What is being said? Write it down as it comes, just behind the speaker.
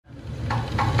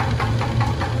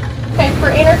For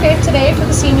Interfaith today for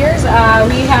the seniors,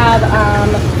 we have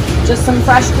just some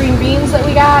fresh green beans that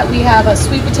we got. We have a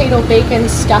sweet potato bacon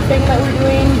stuffing that we're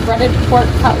doing, breaded pork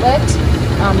cutlet,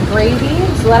 gravy.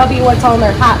 So that'll be what's on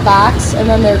their hot box. And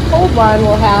then their cold one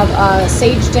will have a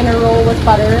sage dinner roll with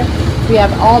butter. We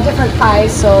have all different pies,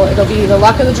 so it'll be the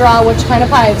luck of the draw which kind of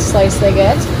pie slice they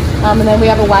get. And then we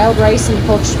have a wild rice and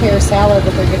poached pear salad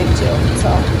that they're getting too.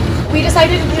 So we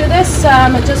decided to do this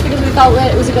just because we felt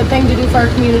that it was a good thing to do for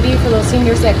our community, for those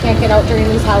seniors that can't get out during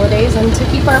these holidays, and to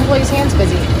keep our employees' hands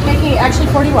busy. Making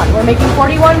actually 41. We're making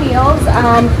 41 meals,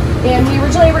 and we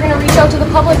originally were going to reach out to the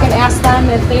public and ask them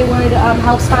if they would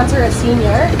help sponsor a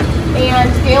senior.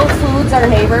 And Failed Foods, our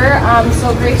neighbor,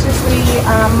 so graciously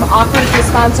offered to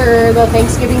sponsor the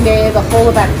Thanksgiving Day, the whole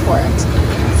event for it.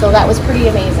 So that was pretty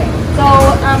amazing. So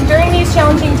during these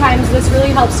challenging times, this really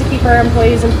helps to keep our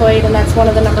employees employed, and that's one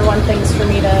of the #1 things for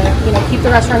me to, keep the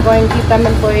restaurant going, keep them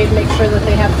employed, make sure that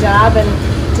they have a job, and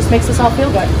just makes us all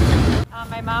feel good.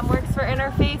 My mom works for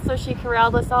Interfaith, so she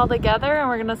corralled us all together, and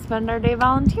we're gonna spend our day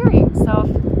volunteering, so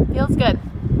feels good.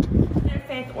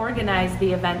 Interfaith organized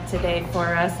the event today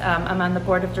for us. I'm on the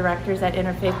board of directors at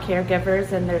Interfaith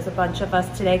Caregivers, and there's a bunch of us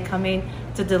today coming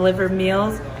to deliver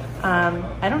meals.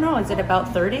 I don't know, is it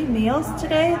about 30 meals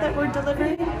today that we're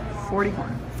delivering?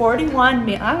 41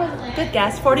 meals, good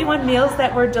guess, 41 meals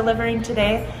that we're delivering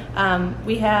today.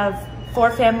 We have 4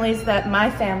 families that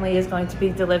my family is going to be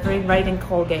delivering right in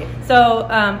Colgate. So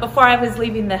before I was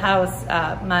leaving the house,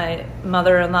 my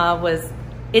mother-in-law was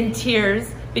in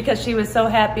tears because she was so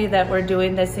happy that we're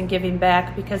doing this and giving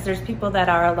back, because there's people that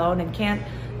are alone and can't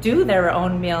do their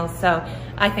own meals. So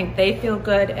I think they feel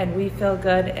good and we feel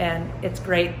good, and it's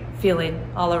great feeling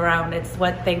all around. It's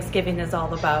what Thanksgiving is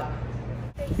all about.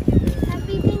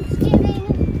 Happy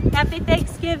Thanksgiving! Happy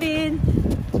Thanksgiving!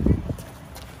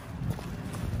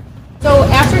 So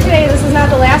after today, this is not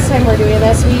the last time we're doing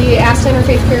this. We asked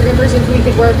Interfaith Caregivers if we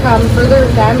could work further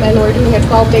with them, and we're doing a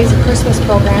 12 Days of Christmas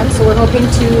program. So we're hoping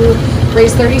to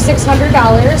raise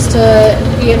 $3,600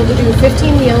 to be able to do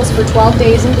 15 meals for 12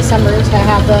 days in December to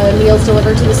have the meals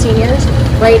delivered to the seniors.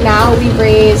 Right now, we've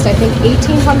raised, I think,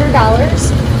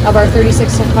 $1,800 of our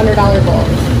 $3,600 goal.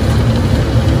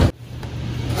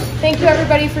 Thank you,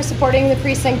 everybody, for supporting the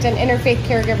Precinct and Interfaith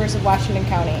Caregivers of Washington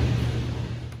County.